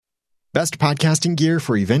Best podcasting gear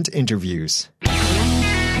for event interviews.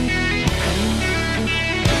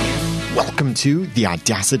 Welcome to the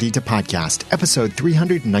Audacity to Podcast, episode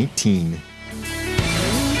 319.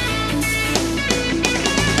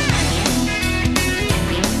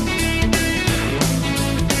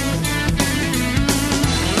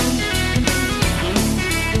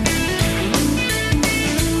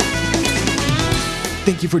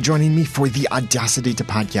 Thank you for joining me for the Audacity to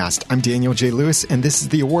Podcast. I'm Daniel J. Lewis, and this is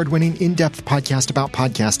the award-winning in-depth podcast about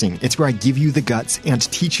podcasting. It's where I give you the guts and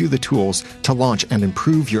teach you the tools to launch and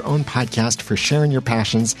improve your own podcast for sharing your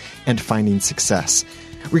passions and finding success.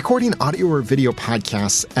 Recording audio or video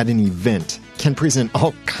podcasts at an event can present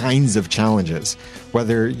all kinds of challenges,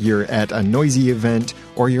 whether you're at a noisy event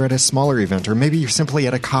or you're at a smaller event, or maybe you're simply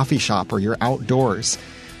at a coffee shop or you're outdoors.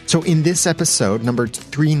 So in this episode, number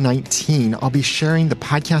 319, I'll be sharing the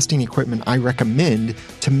podcasting equipment I recommend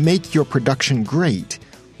to make your production great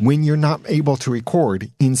when you're not able to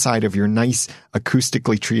record inside of your nice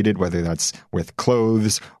acoustically treated, whether that's with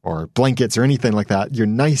clothes or blankets or anything like that, your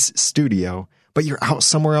nice studio, but you're out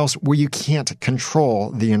somewhere else where you can't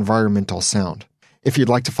control the environmental sound. If you'd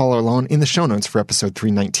like to follow along in the show notes for episode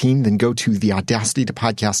 319, then go to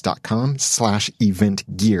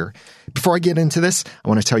theaudacitytopodcast.com/event gear. Before I get into this, I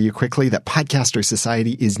want to tell you quickly that Podcaster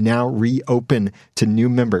Society is now reopen to new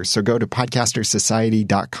members. So go to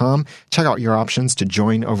podcastersociety.com, check out your options to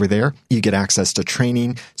join over there. You get access to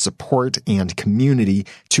training, support, and community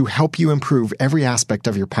to help you improve every aspect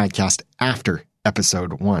of your podcast after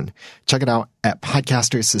episode 1. Check it out at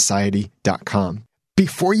podcastersociety.com.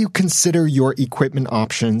 Before you consider your equipment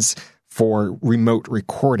options for remote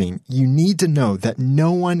recording, you need to know that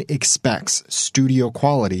no one expects studio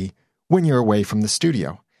quality when you're away from the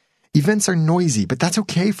studio. Events are noisy, but that's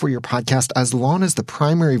okay for your podcast as long as the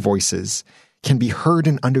primary voices can be heard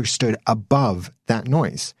and understood above that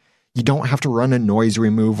noise. You don't have to run a noise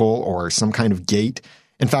removal or some kind of gate.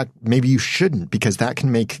 In fact, maybe you shouldn't, because that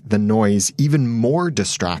can make the noise even more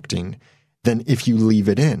distracting than if you leave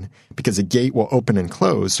it in, because a gate will open and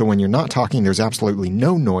close. So when you're not talking, there's absolutely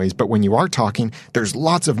no noise. But when you are talking, there's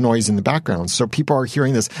lots of noise in the background. So people are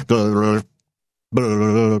hearing this and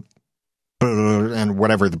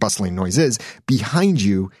whatever the bustling noise is behind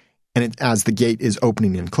you, and as the gate is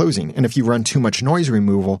opening and closing. And if you run too much noise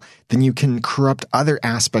removal, then you can corrupt other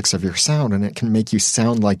aspects of your sound, and it can make you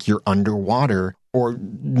sound like you're underwater or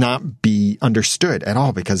not be understood at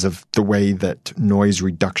all because of the way that noise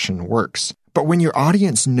reduction works. But when your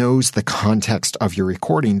audience knows the context of your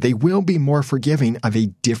recording, they will be more forgiving of a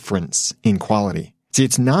difference in quality. See,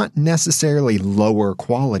 it's not necessarily lower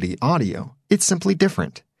quality audio. It's simply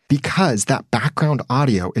different, because that background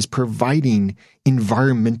audio is providing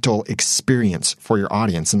environmental experience for your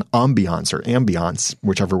audience, an ambiance or ambiance,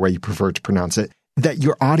 whichever way you prefer to pronounce it, that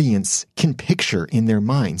your audience can picture in their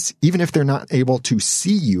minds. Even if they're not able to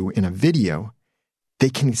see you in a video, they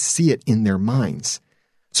can see it in their minds.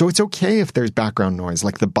 So it's okay if there's background noise,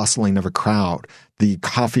 like the bustling of a crowd, the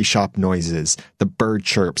coffee shop noises, the bird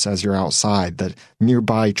chirps as you're outside, the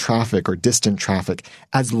nearby traffic or distant traffic.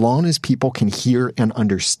 As long as people can hear and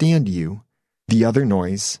understand you, the other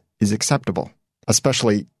noise is acceptable,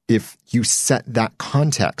 especially if you set that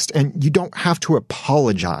context. And you don't have to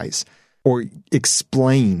apologize or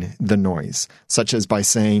explain the noise, such as by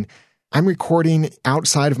saying, I'm recording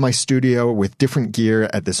outside of my studio with different gear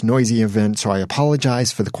at this noisy event, so I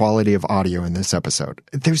apologize for the quality of audio in this episode.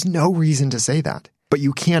 There's no reason to say that, but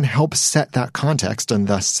you can help set that context and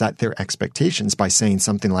thus set their expectations by saying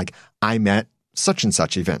something like, I'm at such and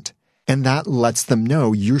such event. And that lets them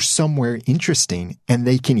know you're somewhere interesting, and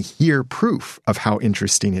they can hear proof of how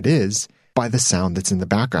interesting it is by the sound that's in the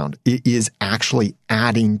background. It is actually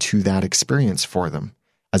adding to that experience for them,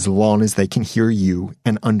 as long as they can hear you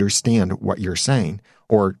and understand what you're saying,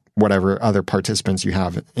 or whatever other participants you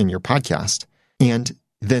have in your podcast. And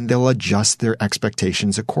then they'll adjust their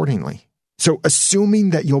expectations accordingly. So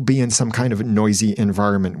assuming that you'll be in some kind of noisy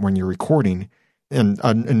environment when you're recording, and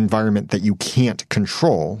an environment that you can't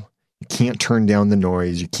control, you can't turn down the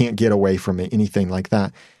noise, you can't get away from it, anything like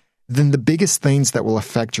that, then the biggest things that will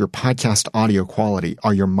affect your podcast audio quality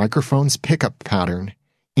are your microphone's pickup pattern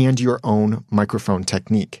and your own microphone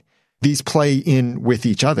technique. These play in with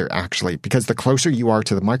each other, actually, because the closer you are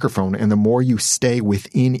to the microphone and the more you stay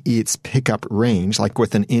within its pickup range, like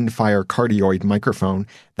with an in-fire cardioid microphone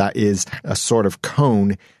that is a sort of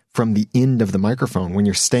cone from the end of the microphone, when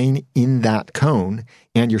you're staying in that cone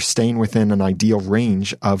and you're staying within an ideal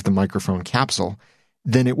range of the microphone capsule,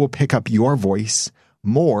 then it will pick up your voice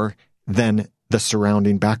more than the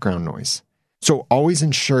surrounding background noise. So always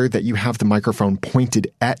ensure that you have the microphone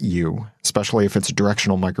pointed at you, especially if it's a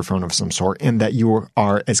directional microphone of some sort, and that you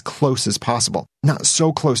are as close as possible. Not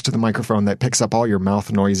so close to the microphone that picks up all your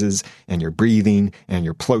mouth noises and your breathing and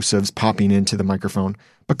your plosives popping into the microphone,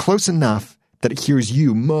 but close enough that it hears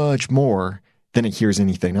you much more than it hears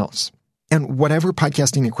anything else. And whatever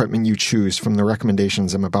podcasting equipment you choose from the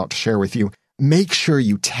recommendations I'm about to share with you, make sure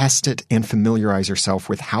you test it and familiarize yourself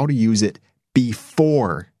with how to use it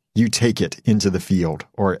before you take it into the field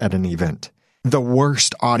or at an event. The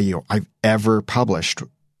worst audio I've ever published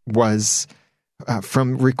was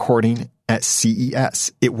from recording at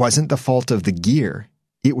CES. It wasn't the fault of the gear.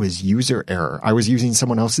 It was user error. I was using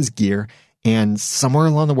someone else's gear, and somewhere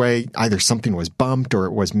along the way, either something was bumped or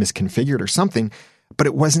it was misconfigured or something, but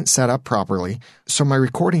it wasn't set up properly. So my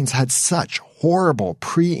recordings had such horrible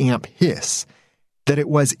preamp hiss that it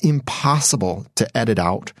was impossible to edit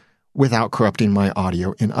out without corrupting my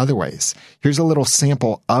audio in other ways. Here's a little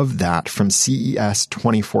sample of that from CES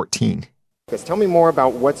 2014. Tell me more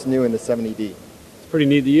about what's new in the 70D. It's pretty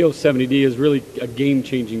neat. The EOS 70D is really a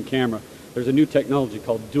game-changing camera. There's a new technology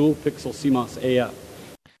called dual pixel CMOS AF.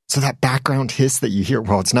 So that background hiss that you hear,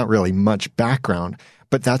 well, it's not really much background,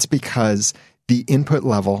 but that's because the input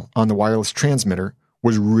level on the wireless transmitter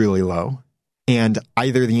was really low. And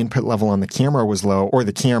either the input level on the camera was low or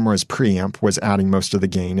the camera's preamp was adding most of the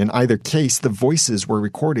gain. In either case, the voices were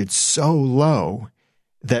recorded so low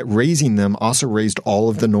that raising them also raised all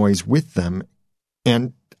of the noise with them.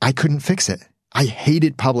 And I couldn't fix it. I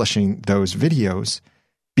hated publishing those videos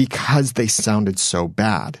because they sounded so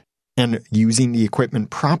bad. And using the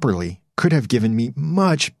equipment properly could have given me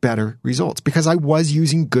much better results because I was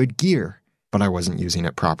using good gear, but I wasn't using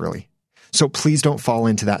it properly. So please don't fall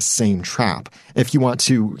into that same trap. If you want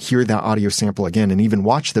to hear that audio sample again and even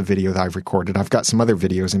watch the video that I've recorded, I've got some other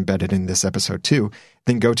videos embedded in this episode too,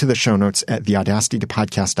 then go to the show notes at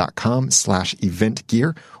theaudacitytopodcast.com/event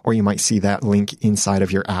gear, or you might see that link inside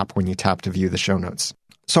of your app when you tap to view the show notes.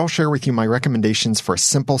 So I'll share with you my recommendations for a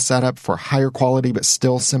simple setup, for higher quality but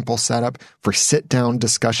still simple setup, for sit-down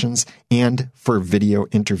discussions, and for video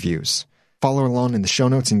interviews. Follow along in the show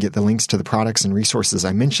notes and get the links to the products and resources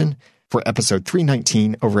I mentioned for episode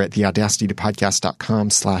 319 over at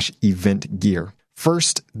theaudacitytopodcast.com/event gear.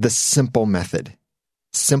 First, the simple method.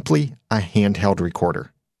 Simply a handheld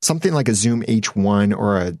recorder. Something like a Zoom H1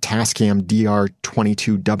 or a Tascam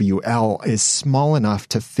DR22WL is small enough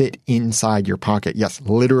to fit inside your pocket. Yes,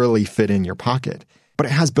 literally fit in your pocket. But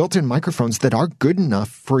it has built-in microphones that are good enough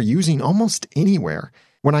for using almost anywhere.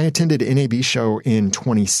 When I attended NAB show in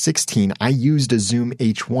 2016, I used a Zoom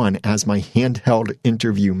H1 as my handheld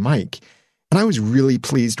interview mic, and I was really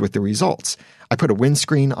pleased with the results. I put a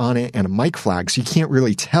windscreen on it and a mic flag, so you can't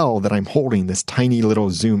really tell that I'm holding this tiny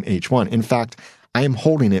little Zoom H1. In fact, I am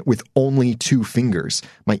holding it with only 2 fingers,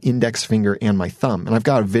 my index finger and my thumb, and I've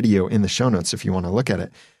got a video in the show notes if you want to look at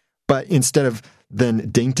it. But instead of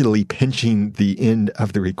then daintily pinching the end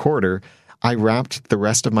of the recorder, I wrapped the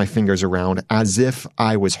rest of my fingers around as if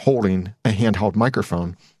I was holding a handheld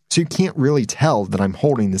microphone. So you can't really tell that I'm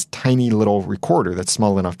holding this tiny little recorder that's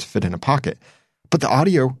small enough to fit in a pocket. But the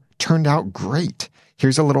audio turned out great.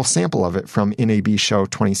 Here's a little sample of it from NAB Show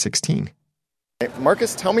 2016.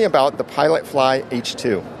 Marcus, tell me about the Pilotfly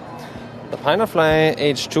H2. The Pilotfly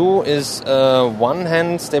H2 is a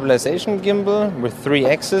one-hand stabilization gimbal with 3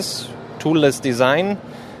 axes, toolless design,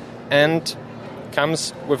 and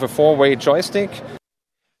comes with a 4-way joystick.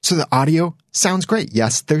 So the audio sounds great.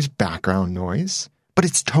 Yes, there's background noise, but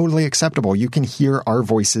it's totally acceptable. You can hear our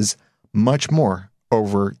voices much more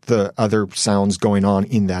over the other sounds going on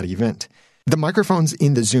in that event. The microphones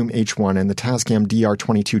in the Zoom H1 and the Tascam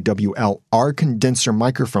DR22WL are condenser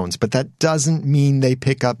microphones, but that doesn't mean they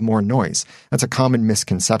pick up more noise. That's a common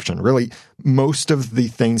misconception. Really, most of the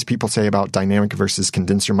things people say about dynamic versus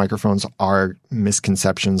condenser microphones are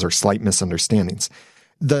misconceptions or slight misunderstandings.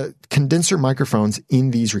 The condenser microphones in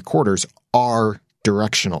these recorders are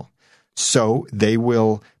directional, so they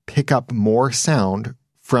will pick up more sound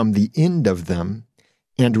from the end of them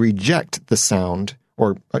and reject the sound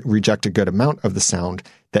or reject a good amount of the sound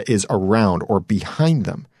that is around or behind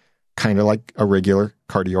them, kind of like a regular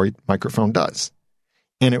cardioid microphone does.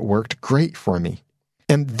 And it worked great for me.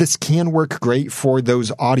 And this can work great for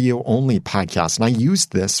those audio-only podcasts. And I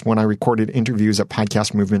used this when I recorded interviews at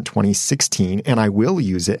Podcast Movement 2016, and I will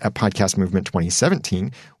use it at Podcast Movement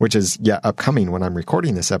 2017, which is upcoming when I'm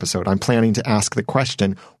recording this episode. I'm planning to ask the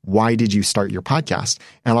question, why did you start your podcast?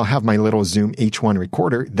 And I'll have my little Zoom H1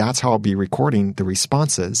 recorder. That's how I'll be recording the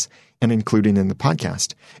responses and including in the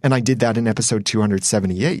podcast. And I did that in episode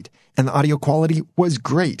 278. And the audio quality was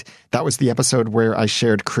great. That was the episode where I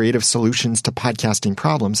shared creative solutions to podcasting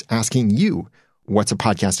problems, asking you, what's a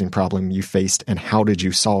podcasting problem you faced and how did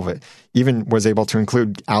you solve it? Even was able to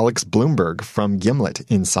include Alex Bloomberg from Gimlet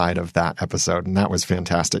inside of that episode, and that was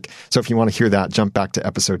fantastic. So if you want to hear that, jump back to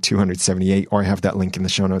episode 278, or I have that link in the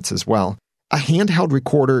show notes as well. A handheld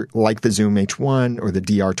recorder like the Zoom H1 or the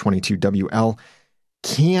DR22WL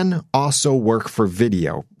can also work for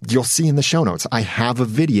video. You'll see in the show notes, I have a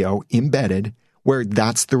video embedded where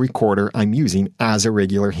that's the recorder I'm using as a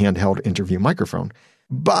regular handheld interview microphone.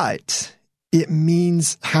 But it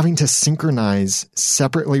means having to synchronize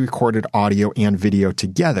separately recorded audio and video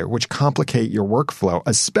together, which complicate your workflow,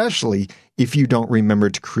 especially if you don't remember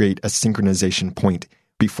to create a synchronization point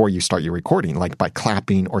before you start your recording, like by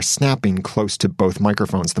clapping or snapping close to both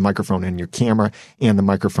microphones, the microphone in your camera and the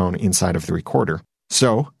microphone inside of the recorder.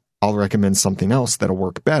 So I'll recommend something else that'll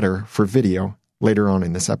work better for video later on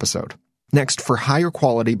in this episode. Next, for higher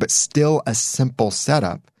quality but still a simple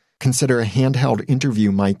setup, consider a handheld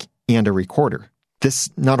interview mic and a recorder. This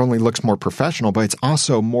not only looks more professional, but it's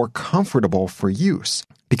also more comfortable for use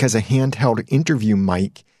because a handheld interview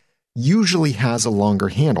mic usually has a longer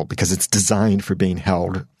handle because it's designed for being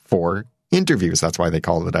held for interviews. That's why they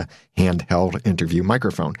call it a handheld interview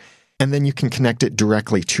microphone. And then you can connect it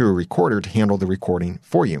directly to a recorder to handle the recording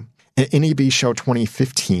for you. At NAB Show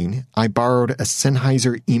 2015, I borrowed a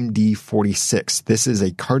Sennheiser MD46. This is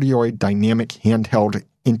a cardioid dynamic handheld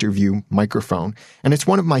interview microphone, and it's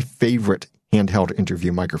one of my favorite handheld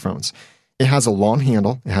interview microphones. It has a long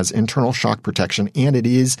handle, it has internal shock protection, and it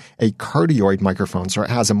is a cardioid microphone, so it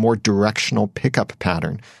has a more directional pickup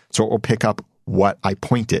pattern. So it will pick up what I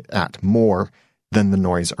point it at more than the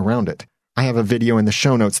noise around it. I have a video in the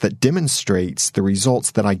show notes that demonstrates the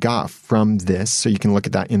results that I got from this, so you can look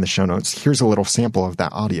at that in the show notes. Here's a little sample of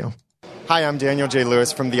that audio. Hi, I'm Daniel J.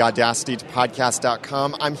 Lewis from the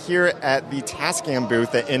AudacityToPodcast.com. I'm here at the Tascam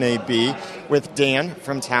booth at NAB with Dan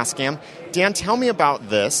from Tascam. Dan, tell me about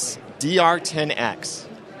this DR10X.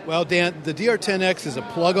 Well, Dan, the DR10X is a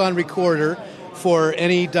plug-on recorder for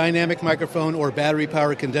any dynamic microphone or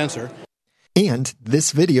battery-powered condenser. And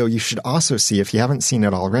this video you should also see if you haven't seen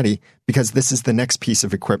it already, because this is the next piece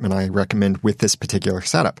of equipment I recommend with this particular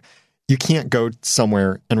setup. You can't go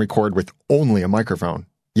somewhere and record with only a microphone.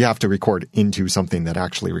 You have to record into something that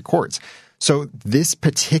actually records. So this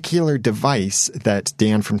particular device that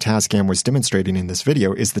Dan from Tascam was demonstrating in this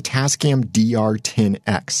video is the Tascam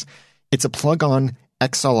DR10X. It's a plug-on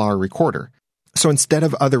XLR recorder. So instead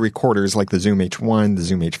of other recorders like the Zoom H1, the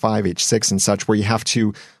Zoom H5, H6, and such, where you have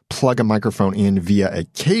to plug a microphone in via a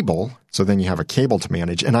cable, so then you have a cable to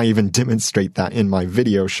manage, and I even demonstrate that in my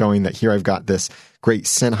video showing that here I've got this great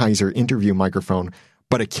Sennheiser interview microphone,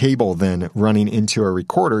 but a cable then running into a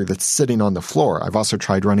recorder that's sitting on the floor. I've also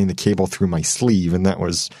tried running the cable through my sleeve, and that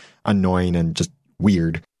was annoying and just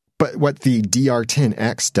weird. But what the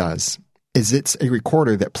DR10X does is it's a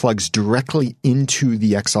recorder that plugs directly into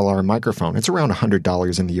the XLR microphone. It's around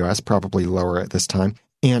 $100 in the US, probably lower at this time.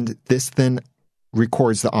 And this then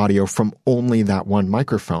records the audio from only that one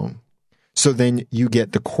microphone. So then you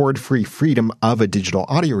get the cord-free freedom of a digital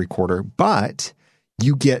audio recorder, but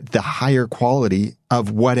you get the higher quality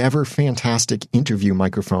of whatever fantastic interview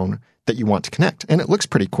microphone that you want to connect. And it looks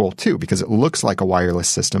pretty cool too, because it looks like a wireless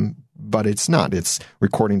system, but it's not. It's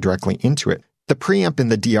recording directly into it. The preamp in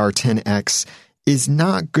the DR10X is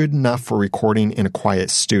not good enough for recording in a quiet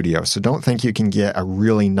studio, so don't think you can get a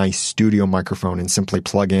really nice studio microphone and simply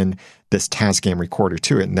plug in this Tascam recorder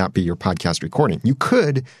to it and that be your podcast recording. You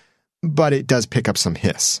could, but it does pick up some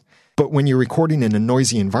hiss. But when you're recording in a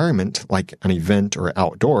noisy environment, like an event or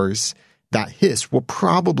outdoors, that hiss will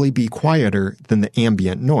probably be quieter than the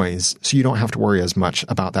ambient noise, so you don't have to worry as much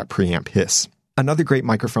about that preamp hiss. Another great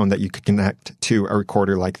microphone that you could connect to a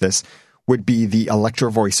recorder like this would be the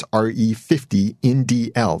Electro-Voice RE50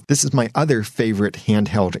 NDL. This is my other favorite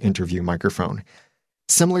handheld interview microphone.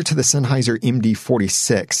 Similar to the Sennheiser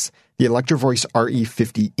MD46, the Electro-Voice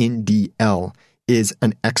RE50 NDL is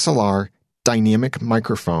an XLR dynamic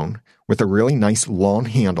microphone with a really nice long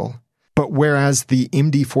handle. But whereas the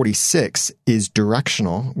MD46 is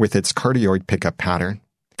directional with its cardioid pickup pattern,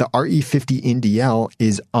 the RE50 NDL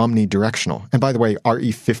is omnidirectional. And by the way,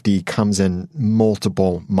 RE50 comes in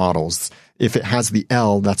multiple models. If it has the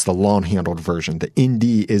L, that's the long-handled version. The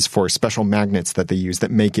ND is for special magnets that they use that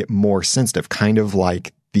make it more sensitive, kind of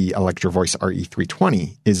like the Electro-Voice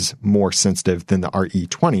RE320 is more sensitive than the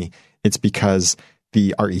RE20. It's because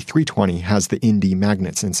the RE320 has the ND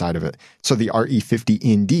magnets inside of it. So the RE50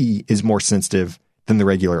 ND is more sensitive than the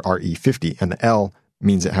regular RE50, and the L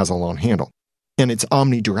means it has a long handle. And it's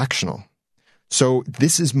omnidirectional. So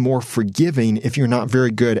this is more forgiving if you're not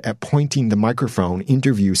very good at pointing the microphone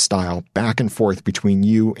interview style back and forth between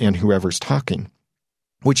you and whoever's talking,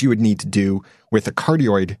 which you would need to do with a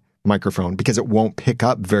cardioid microphone because it won't pick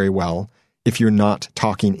up very well if you're not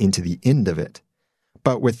talking into the end of it.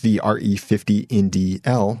 But with the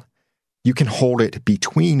RE50ND-L, you can hold it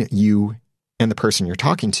between you and the person you're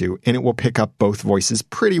talking to, and it will pick up both voices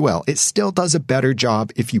pretty well. It still does a better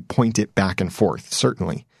job if you point it back and forth,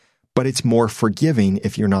 certainly. But it's more forgiving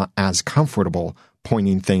if you're not as comfortable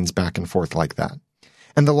pointing things back and forth like that.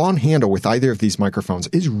 And the long handle with either of these microphones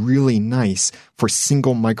is really nice for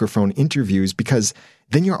single microphone interviews because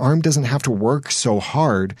then your arm doesn't have to work so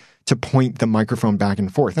hard to point the microphone back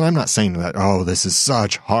and forth. And I'm not saying that, oh, this is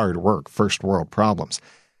such hard work, first world problems.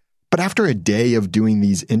 But after a day of doing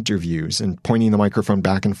these interviews and pointing the microphone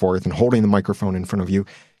back and forth and holding the microphone in front of you,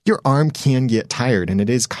 your arm can get tired and it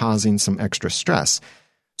is causing some extra stress.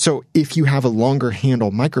 So if you have a longer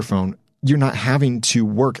handle microphone, you're not having to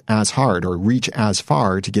work as hard or reach as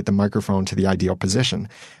far to get the microphone to the ideal position.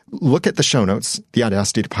 Look at the show notes,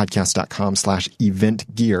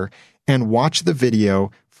 theaudacitypodcast.com/event gear, and watch the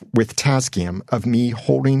video with Tascam of me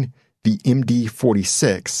holding the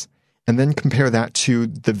MD46, and then compare that to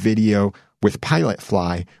the video with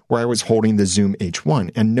Pilotfly where I was holding the Zoom H1,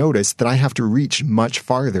 and notice that I have to reach much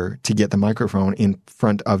farther to get the microphone in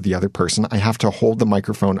front of the other person. I have to hold the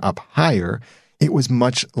microphone up higher. It was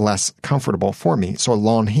much less comfortable for me. So a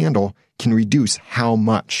long handle can reduce how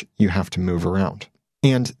much you have to move around.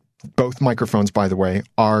 And both microphones, by the way,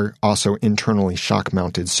 are also internally shock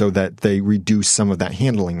mounted so that they reduce some of that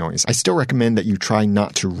handling noise. I still recommend that you try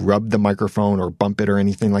not to rub the microphone or bump it or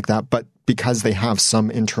anything like that, but because they have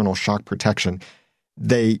some internal shock protection,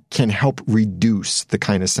 they can help reduce the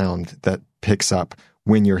kind of sound that picks up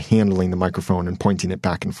when you're handling the microphone and pointing it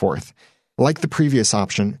back and forth. Like the previous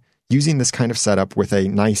option, using this kind of setup with a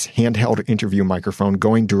nice handheld interview microphone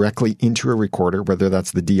going directly into a recorder, whether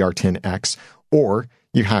that's the DR10X, or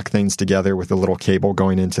you hack things together with a little cable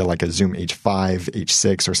going into like a Zoom H5,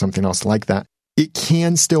 H6, or something else like that. It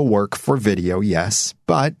can still work for video, yes,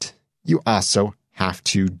 but you also have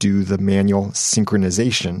to do the manual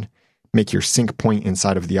synchronization, make your sync point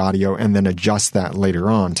inside of the audio, and then adjust that later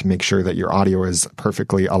on to make sure that your audio is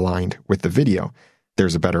perfectly aligned with the video.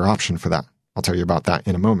 There's a better option for that. I'll tell you about that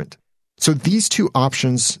in a moment. So these two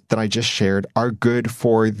options that I just shared are good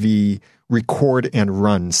for the record and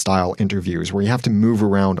run style interviews where you have to move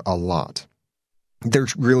around a lot. They're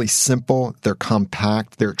really simple, they're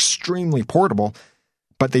compact, they're extremely portable,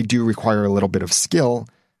 but they do require a little bit of skill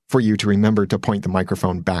for you to remember to point the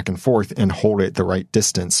microphone back and forth and hold it the right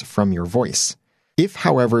distance from your voice. If,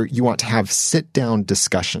 however, you want to have sit-down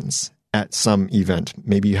discussions at some event,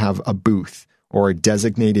 maybe you have a booth or a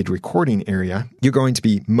designated recording area, you're going to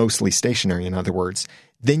be mostly stationary, in other words,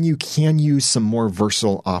 then you can use some more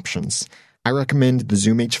versatile options. I recommend the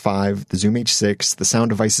Zoom H5, the Zoom H6, the Sound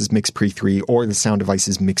Devices MixPre 3, or the Sound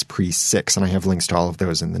Devices MixPre 6, and I have links to all of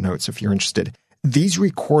those in the notes if you're interested. These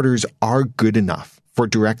recorders are good enough for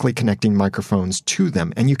directly connecting microphones to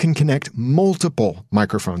them, and you can connect multiple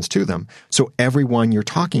microphones to them, so everyone you're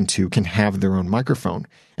talking to can have their own microphone.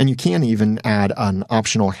 And you can even add an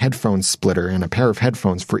optional headphone splitter and a pair of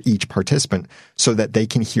headphones for each participant so that they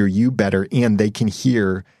can hear you better and they can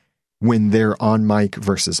hear when they're on mic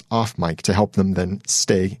versus off mic to help them then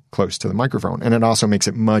stay close to the microphone. And it also makes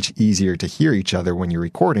it much easier to hear each other when you're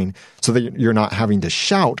recording so that you're not having to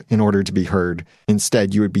shout in order to be heard.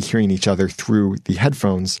 Instead, you would be hearing each other through the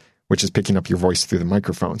headphones, which is picking up your voice through the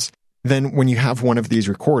microphones. Then when you have one of these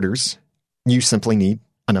recorders, you simply need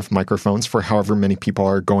enough microphones for however many people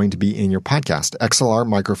are going to be in your podcast. XLR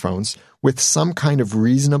microphones with some kind of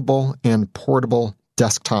reasonable and portable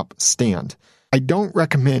desktop stand. I don't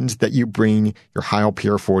recommend that you bring your Heil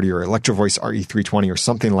PR40 or Electro-Voice RE320 or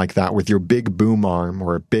something like that with your big boom arm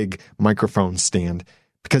or a big microphone stand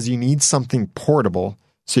because you need something portable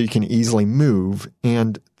so you can easily move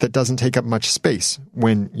and that doesn't take up much space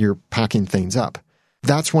when you're packing things up.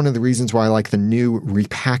 That's one of the reasons why I like the new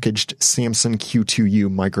repackaged Samson Q2U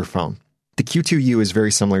microphone. The Q2U is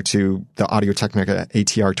very similar to the Audio-Technica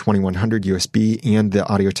ATR 2100 USB and the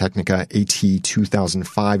Audio-Technica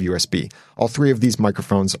AT2005 USB. All three of these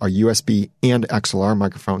microphones are USB and XLR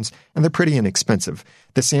microphones, and they're pretty inexpensive.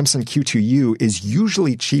 The Samson Q2U is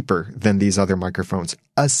usually cheaper than these other microphones,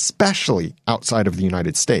 especially outside of the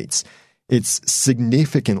United States. It's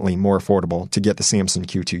significantly more affordable to get the Samson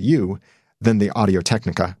Q2U than the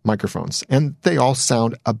Audio-Technica microphones. And they all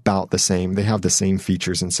sound about the same. They have the same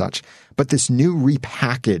features and such. But this new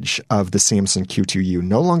repackage of the Samson Q2U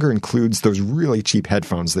no longer includes those really cheap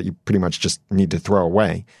headphones that you pretty much just need to throw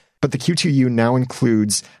away. But the Q2U now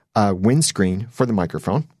includes a windscreen for the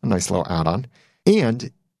microphone, a nice little add-on.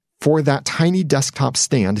 And for that tiny desktop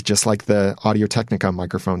stand, just like the Audio-Technica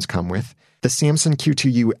microphones come with, the Samson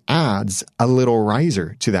Q2U adds a little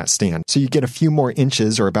riser to that stand. So you get a few more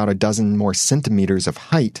inches or about a dozen more centimeters of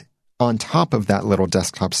height on top of that little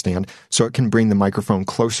desktop stand, so it can bring the microphone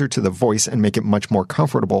closer to the voice and make it much more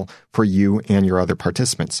comfortable for you and your other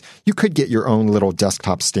participants. You could get your own little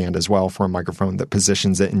desktop stand as well for a microphone that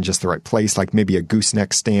positions it in just the right place, like maybe a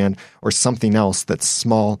gooseneck stand or something else that's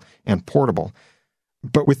small and portable.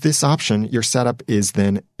 But with this option, your setup is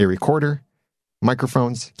then a recorder,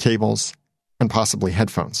 microphones, cables, and possibly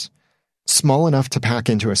headphones. Small enough to pack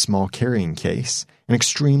into a small carrying case and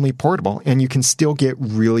extremely portable, and you can still get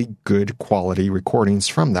really good quality recordings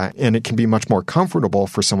from that, and it can be much more comfortable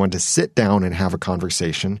for someone to sit down and have a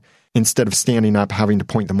conversation instead of standing up having to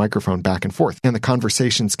point the microphone back and forth, and the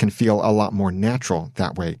conversations can feel a lot more natural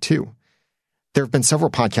that way too. There have been several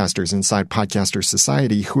podcasters inside Podcaster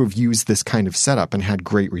Society who have used this kind of setup and had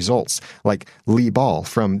great results, like Lee Ball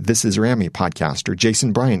from This Is Rami podcast, or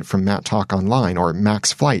Jason Bryant from Matt Talk Online, or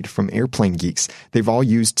Max Flight from Airplane Geeks. They've all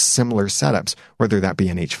used similar setups, whether that be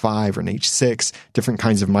an H5 or an H6, different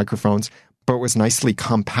kinds of microphones, but it was nicely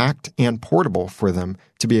compact and portable for them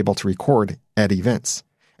to be able to record at events.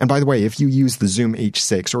 And by the way, if you use the Zoom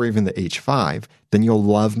H6 or even the H5, then you'll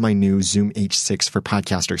love my new Zoom H6 for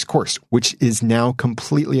Podcasters course, which is now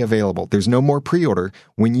completely available. There's no more pre-order.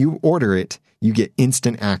 When you order it, you get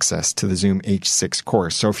instant access to the Zoom H6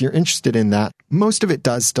 course. So if you're interested in that, most of it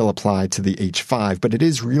does still apply to the H5, but it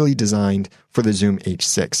is really designed for the Zoom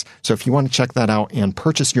H6. So if you want to check that out and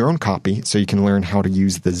purchase your own copy so you can learn how to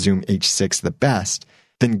use the Zoom H6 the best,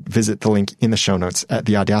 then visit the link in the show notes at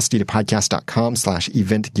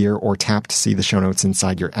theaudacitytopodcast.com/event gear or tap to see the show notes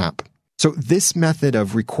inside your app. So this method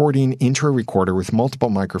of recording into a recorder with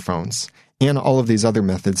multiple microphones and all of these other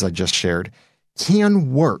methods I just shared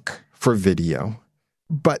can work for video,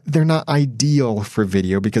 but they're not ideal for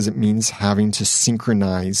video because it means having to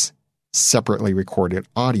synchronize separately recorded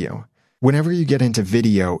audio. Whenever you get into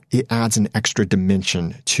video, it adds an extra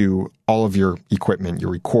dimension to all of your equipment,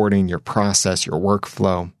 your recording, your process, your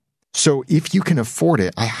workflow. So if you can afford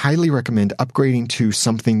it, I highly recommend upgrading to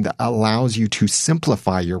something that allows you to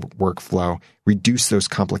simplify your workflow, reduce those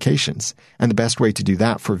complications. And the best way to do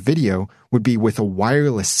that for video would be with a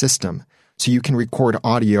wireless system. So you can record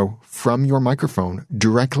audio from your microphone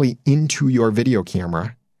directly into your video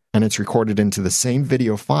camera, and it's recorded into the same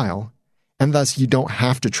video file. And thus, you don't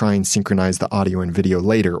have to try and synchronize the audio and video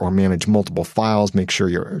later or manage multiple files, make sure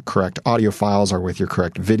your correct audio files are with your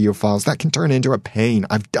correct video files. That can turn into a pain.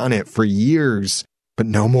 I've done it for years, but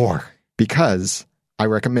no more. Because I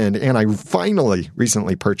recommend, and I finally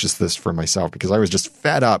recently purchased this for myself because I was just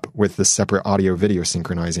fed up with the separate audio-video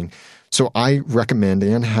synchronizing. So I recommend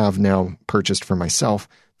and have now purchased for myself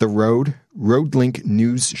the Rode RodeLink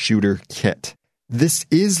News Shooter Kit. This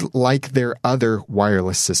is like their other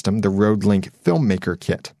wireless system, the RodeLink Filmmaker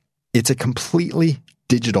Kit. It's a completely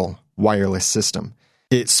digital wireless system.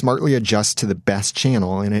 It smartly adjusts to the best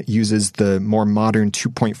channel, and it uses the more modern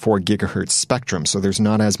 2.4 gigahertz spectrum, so there's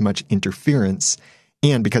not as much interference.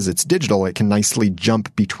 And because it's digital, it can nicely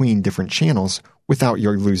jump between different channels without you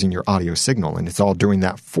losing your audio signal, and it's all doing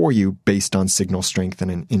that for you based on signal strength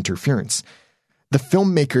and an interference. The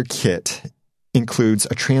Filmmaker Kit includes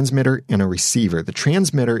a transmitter and a receiver. The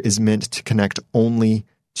transmitter is meant to connect only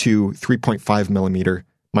to 3.5 millimeter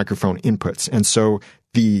microphone inputs. And so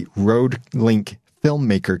the RodeLink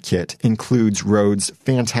Filmmaker Kit includes Rode's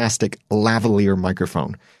fantastic lavalier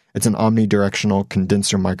microphone. It's an omnidirectional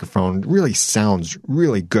condenser microphone. It really sounds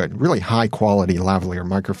really good, really high quality lavalier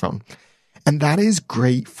microphone. And that is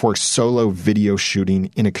great for solo video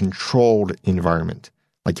shooting in a controlled environment,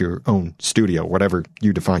 like your own studio, whatever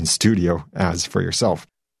you define studio as for yourself.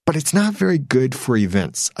 But it's not very good for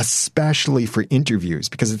events, especially for interviews,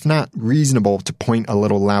 because it's not reasonable to point a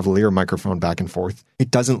little lavalier microphone back and forth.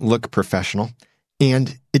 It doesn't look professional,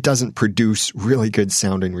 and it doesn't produce really good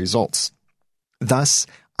sounding results. Thus,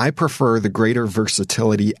 I prefer the greater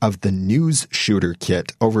versatility of the News Shooter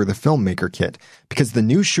Kit over the Filmmaker Kit, because the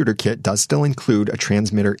News Shooter Kit does still include a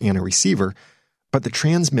transmitter and a receiver, but the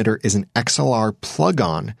transmitter is an XLR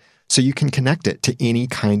plug-on, so you can connect it to any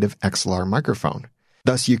kind of XLR microphone.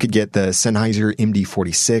 Thus, you could get the Sennheiser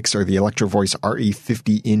MD46 or the Electro Voice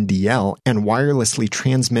RE50 NDL and wirelessly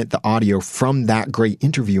transmit the audio from that great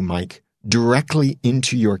interview mic directly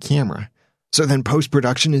into your camera. So then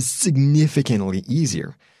post-production is significantly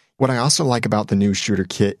easier. What I also like about the new Shooter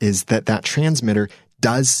kit is that transmitter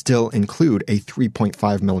does still include a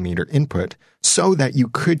 3.5 millimeter input so that you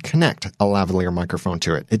could connect a lavalier microphone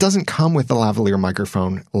to it. It doesn't come with the lavalier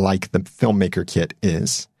microphone like the Filmmaker kit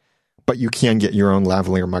is, but you can get your own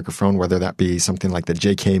lavalier microphone, whether that be something like the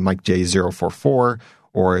JK Mic J044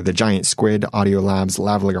 or the Giant Squid Audiolabs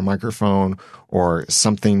lavalier microphone or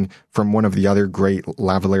something from one of the other great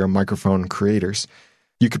lavalier microphone creators.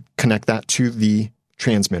 You could connect that to the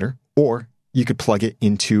transmitter, or you could plug it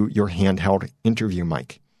into your handheld interview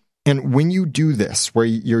mic. And when you do this, where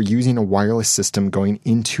you're using a wireless system going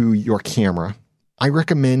into your camera, I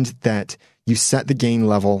recommend that you set the gain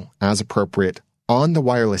level as appropriate on the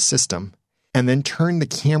wireless system and then turn the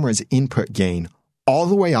camera's input gain all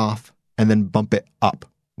the way off and then bump it up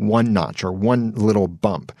one notch or one little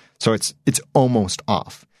bump. So it's almost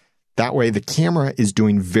off. That way, the camera is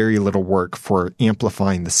doing very little work for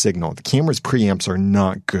amplifying the signal. The camera's preamps are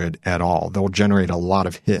not good at all. They'll generate a lot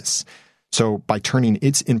of hiss. So by turning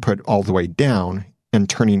its input all the way down and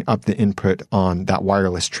turning up the input on that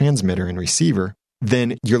wireless transmitter and receiver,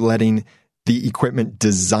 then you're letting the equipment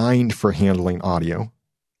designed for handling audio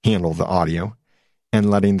handle the audio and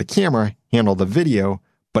letting the camera handle the video,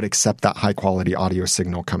 but accept that high-quality audio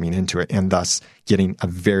signal coming into it and thus getting a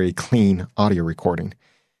very clean audio recording.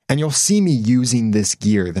 And you'll see me using this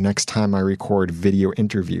gear the next time I record video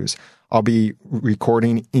interviews. I'll be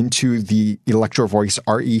recording into the Electro Voice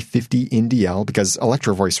RE50 NDL because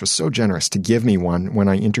Electro Voice was so generous to give me one when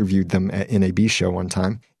I interviewed them at NAB show one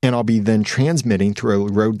time. And I'll be then transmitting through a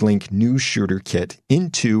RodeLink News Shooter kit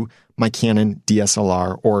into my Canon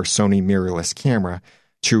DSLR or Sony mirrorless camera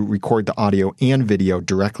to record the audio and video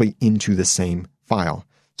directly into the same file.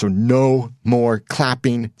 So no more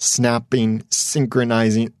clapping, snapping,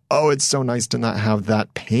 synchronizing. Oh, it's so nice to not have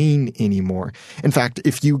that pain anymore. In fact,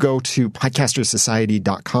 if you go to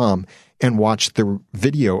podcastersociety.com and watch the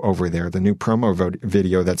video over there, the new promo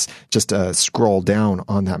video that's just a scroll down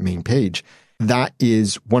on that main page, that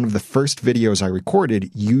is one of the first videos I recorded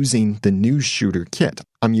using the News Shooter kit.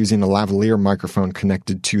 I'm using a lavalier microphone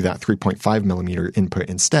connected to that 3.5 millimeter input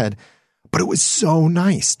instead. But it was so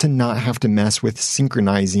nice to not have to mess with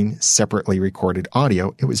synchronizing separately recorded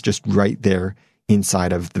audio. It was just right there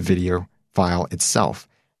inside of the video file itself.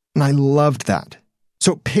 And I loved that.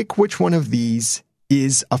 So pick which one of these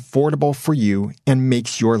is affordable for you and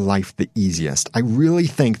makes your life the easiest. I really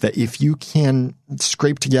think that if you can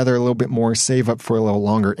scrape together a little bit more, save up for a little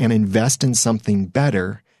longer, and invest in something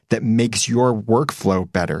better that makes your workflow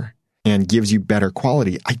better and gives you better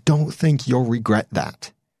quality, I don't think you'll regret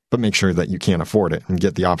that. But make sure that you can afford it and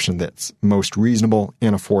get the option that's most reasonable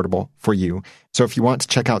and affordable for you. So if you want to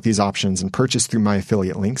check out these options and purchase through my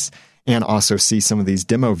affiliate links and also see some of these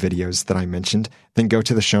demo videos that I mentioned, then go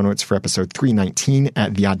to the show notes for episode 319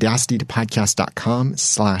 at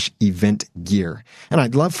theaudacitytopodcast.com/event gear. And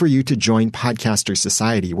I'd love for you to join Podcaster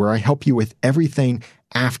Society, where I help you with everything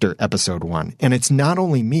after episode 1. And it's not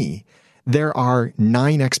only me. There are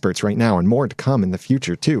 9 experts right now and more to come in the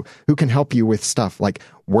future too, who can help you with stuff like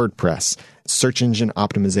WordPress, search engine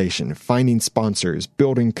optimization, finding sponsors,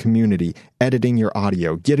 building community, editing your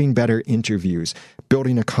audio, getting better interviews,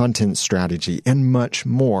 building a content strategy, and much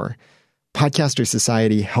more. Podcaster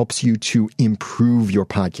Society helps you to improve your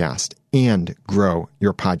podcast and grow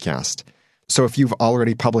your podcast. So if you've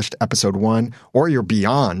already published episode 1 or you're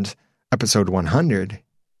beyond episode 100,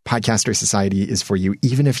 Podcaster Society is for you,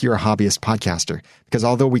 even if you're a hobbyist podcaster. Because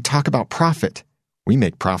although we talk about profit, we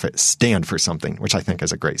make profit stand for something, which I think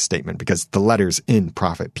is a great statement because the letters in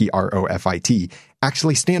profit, PROFIT,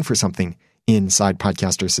 actually stand for something inside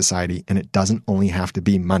Podcaster Society. And it doesn't only have to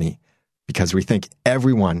be money, because we think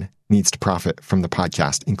everyone needs to profit from the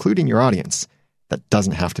podcast, including your audience. That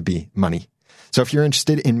doesn't have to be money. So if you're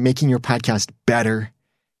interested in making your podcast better,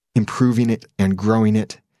 improving it and growing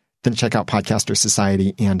it, then check out Podcaster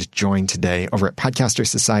Society and join today over at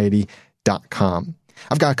podcastersociety.com.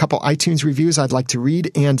 I've got a couple iTunes reviews I'd like to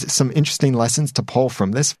read and some interesting lessons to pull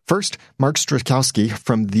from this. First, Mark Strakowski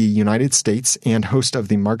from the United States and host of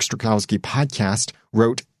the Mark Strakowski podcast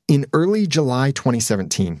wrote, "In early July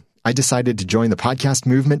 2017, I decided to join the podcast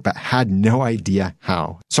movement but had no idea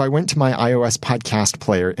how. So I went to my iOS podcast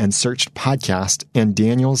player and searched podcast, and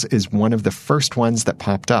Daniel's is one of the first ones that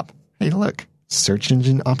popped up. Hey, look. Search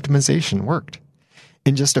engine optimization worked.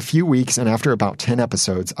 In just a few weeks and after about 10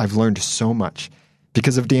 episodes, I've learned so much.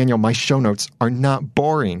 Because of Daniel, my show notes are not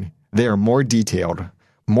boring. They are more detailed.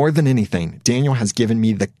 More than anything, Daniel has given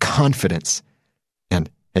me the confidence and,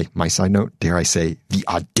 hey, my side note, dare I say, the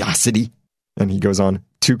audacity, and he goes on,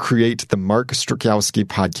 to create the Mark Strukowski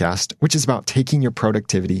podcast, which is about taking your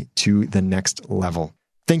productivity to the next level.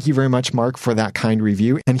 Thank you very much, Mark, for that kind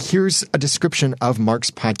review. And here's a description of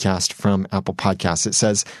Mark's podcast from Apple Podcasts. It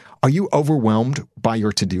says, "Are you overwhelmed by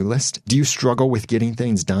your to-do list? Do you struggle with getting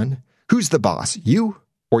things done? Who's the boss, you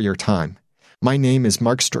or your time? My name is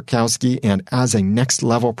Mark Strukowski, and as a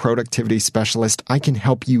next-level productivity specialist, I can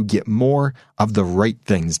help you get more of the right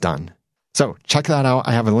things done." So check that out.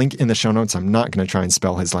 I have a link in the show notes. I'm not going to try and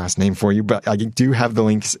spell his last name for you, but I do have the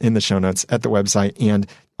links in the show notes at the website and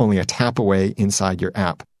only a tap away inside your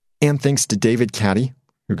app. And thanks to David Caddy,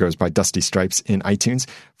 who goes by Dusty Stripes in iTunes,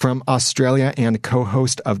 from Australia and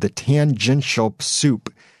co-host of the Tangential Soup,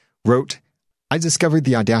 wrote, "I discovered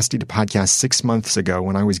the Audacity to Podcast 6 months ago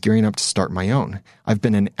when I was gearing up to start my own. I've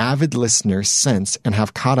been an avid listener since and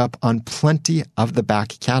have caught up on plenty of the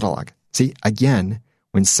back catalog." See, again,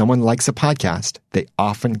 when someone likes a podcast, they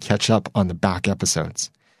often catch up on the back episodes.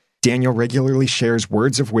 Daniel regularly shares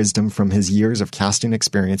words of wisdom from his years of casting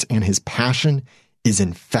experience, and his passion is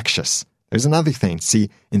infectious. There's another thing.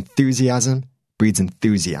 See, enthusiasm breeds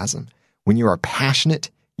enthusiasm. When you are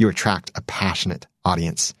passionate, you attract a passionate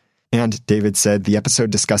audience. And David said the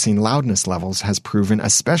episode discussing loudness levels has proven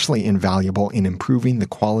especially invaluable in improving the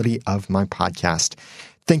quality of my podcast.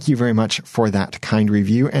 Thank you very much for that kind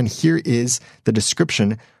review. And here is the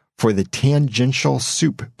description for the Tangential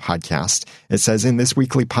Soup podcast. It says, in this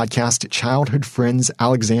weekly podcast, childhood friends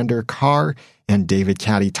Alexander Carr and David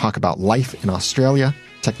Caddy talk about life in Australia,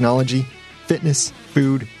 technology, fitness,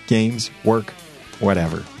 food, games, work,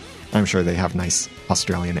 whatever. I'm sure they have nice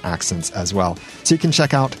Australian accents as well. So you can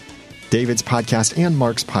check out David's podcast and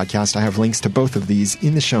Mark's podcast. I have links to both of these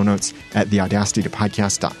in the show notes at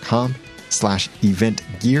theaudacitytopodcast.com/event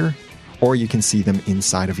gear, or you can see them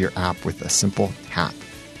inside of your app with a simple tap.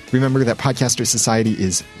 Remember that Podcaster Society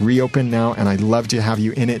is reopened now, and I'd love to have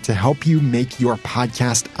you in it to help you make your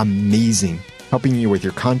podcast amazing, helping you with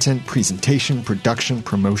your content, presentation, production,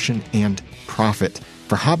 promotion, and profit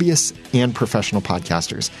for hobbyists and professional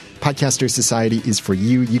podcasters. Podcaster Society is for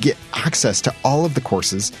you. You get access to all of the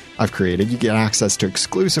courses I've created. You get access to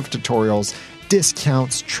exclusive tutorials,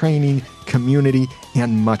 discounts, training, community,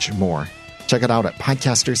 and much more. Check it out at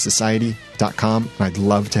podcastersociety.com, and I'd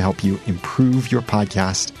love to help you improve your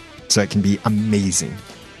podcast so it can be amazing.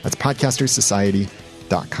 That's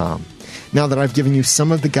podcastersociety.com. Now that I've given you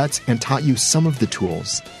some of the guts and taught you some of the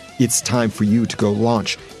tools, it's time for you to go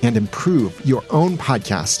launch and improve your own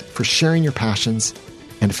podcast for sharing your passions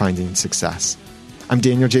and finding success. I'm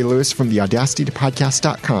Daniel J. Lewis from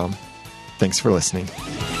theaudacitytopodcast.com. Thanks for listening.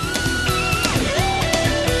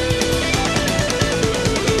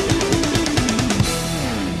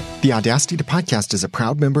 The Audacity to Podcast is a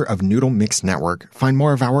proud member of Noodle Mix Network. Find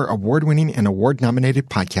more of our award-winning and award-nominated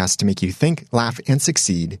podcasts to make you think, laugh, and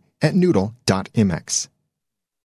succeed at noodle.mx.